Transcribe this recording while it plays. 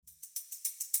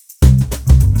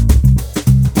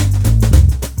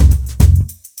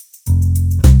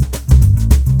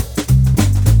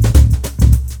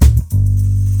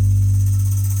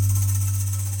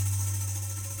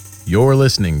You're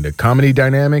listening to Comedy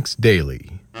Dynamics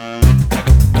Daily.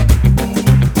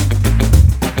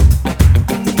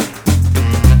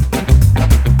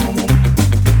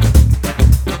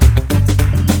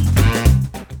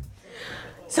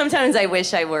 Sometimes I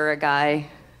wish I were a guy.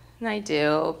 And I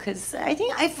do, because I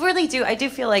do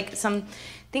feel like some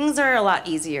things are a lot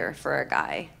easier for a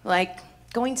guy. Like,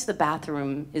 going to the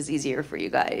bathroom is easier for you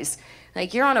guys.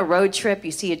 Like, you're on a road trip,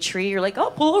 you see a tree, you're like,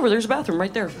 oh, pull over, there's a bathroom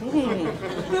right there.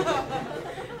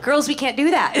 Girls, we can't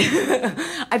do that.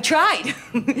 I've tried.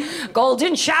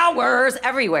 Golden showers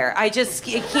everywhere. I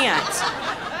can't.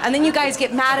 And then you guys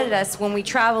get mad at us when we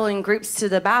travel in groups to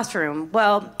the bathroom.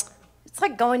 Well, it's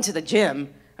like going to the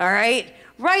gym, all right?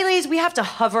 Right, ladies, we have to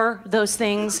hover those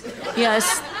things.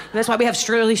 Yes, that's why we have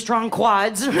really strong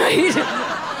quads,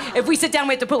 right? If we sit down,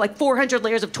 we have to put like 400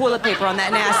 layers of toilet paper on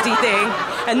that nasty thing.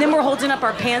 And then we're holding up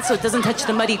our pants so it doesn't touch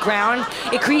the muddy ground.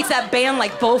 It creates that band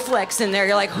like Bowflex in there.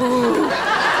 You're like, ooh.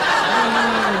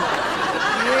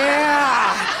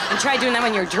 Yeah. And try doing that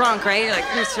when you're drunk, right? You're like,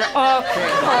 okay.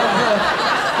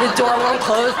 The door won't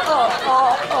close.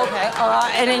 Okay.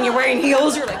 And then you're wearing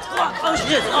heels. You're like, oh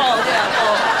shit. Oh,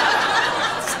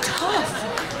 yeah. It's tough.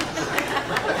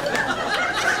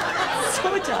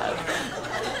 So tough.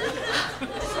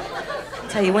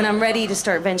 Tell you, when I'm ready to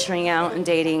start venturing out and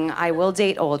dating, I will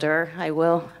date older. I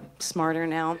will. Smarter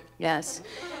now, yes.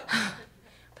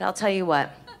 But I'll tell you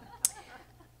what.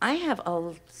 I have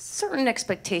certain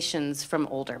expectations from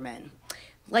older men.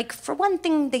 Like, for one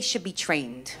thing, they should be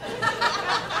trained.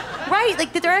 Right?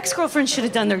 Like, their ex-girlfriends should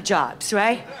have done their jobs,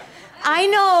 right? I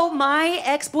know my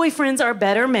ex-boyfriends are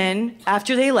better men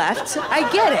after they left.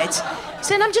 I get it.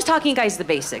 So, and I'm just talking, guys, the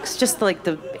basics. Just like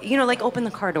like open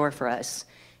the car door for us.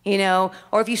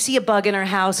 Or if you see a bug in our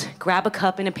house, grab a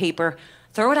cup and a paper,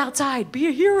 throw it outside, be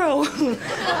a hero.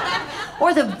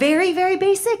 Or the very, very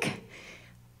basic,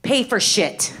 pay for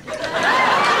shit. I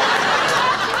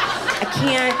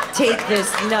can't take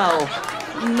this, no.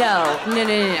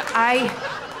 I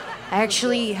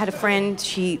actually had a friend,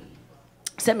 she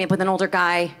set me up with an older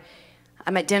guy.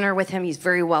 I'm at dinner with him, he's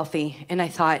very wealthy, and I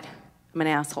thought, I'm an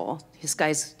asshole. He's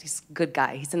a good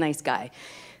guy, he's a nice guy.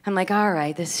 I'm like, all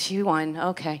right, she won,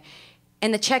 okay.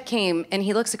 And the check came, and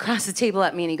he looks across the table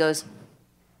at me, and he goes,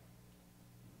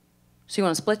 so you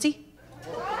want a splitsy?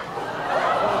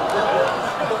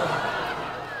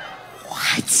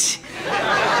 What?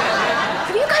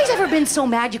 Have you guys ever been so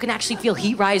mad you can actually feel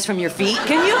heat rise from your feet?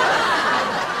 Can you?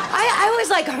 I was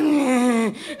like,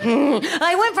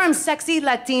 I went from sexy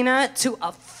Latina to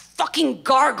a fucking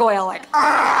gargoyle, like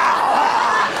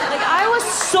I was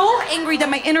so angry that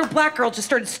my inner black girl just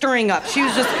started stirring up. She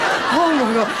was just, oh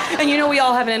my God. And we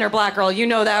all have an inner black girl. You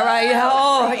know that, right?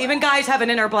 Oh, even guys have an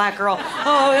inner black girl.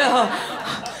 Oh, yeah.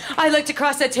 I looked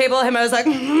across that table at him, I was like,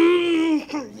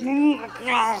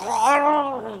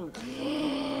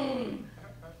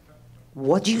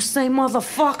 what'd you say,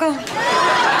 motherfucker?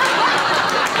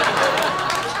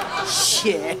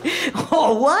 Shit.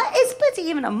 Oh, what? Is pussy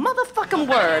even a motherfucking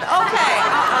word? Okay,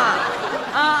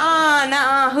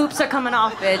 nah, hoops are coming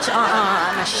off, bitch.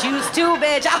 My shoes too,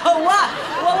 bitch. Oh, what?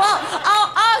 Whoa.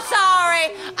 Oh,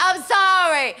 sorry. I'm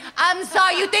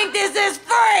sorry. You think this is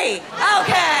free?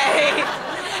 Okay.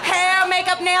 Hair,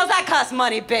 makeup, nails, that costs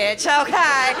money, bitch.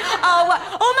 Okay. Oh, what?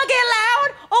 Oh, am I getting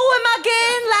loud? Oh, am I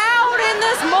getting loud in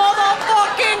this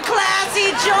motherfucking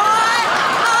classy joint?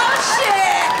 Oh,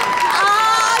 shit.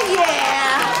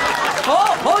 Yeah.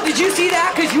 Oh, did you see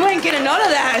that? Because you ain't getting none of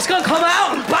that. It's gonna come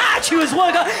out and bite you as well.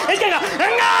 It's gonna go.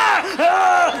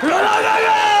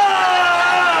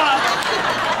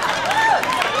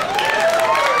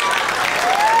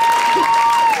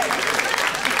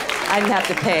 I didn't have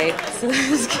to pay. So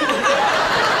this is good.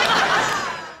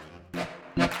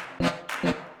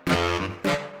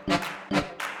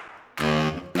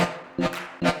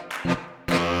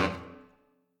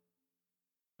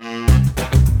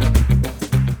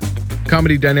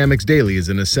 Comedy Dynamics Daily is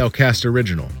an Accelcast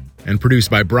original and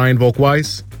produced by Brian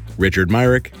Volkweiss, Richard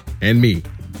Myrick, and me,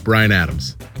 Brian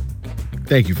Adams.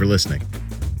 Thank you for listening.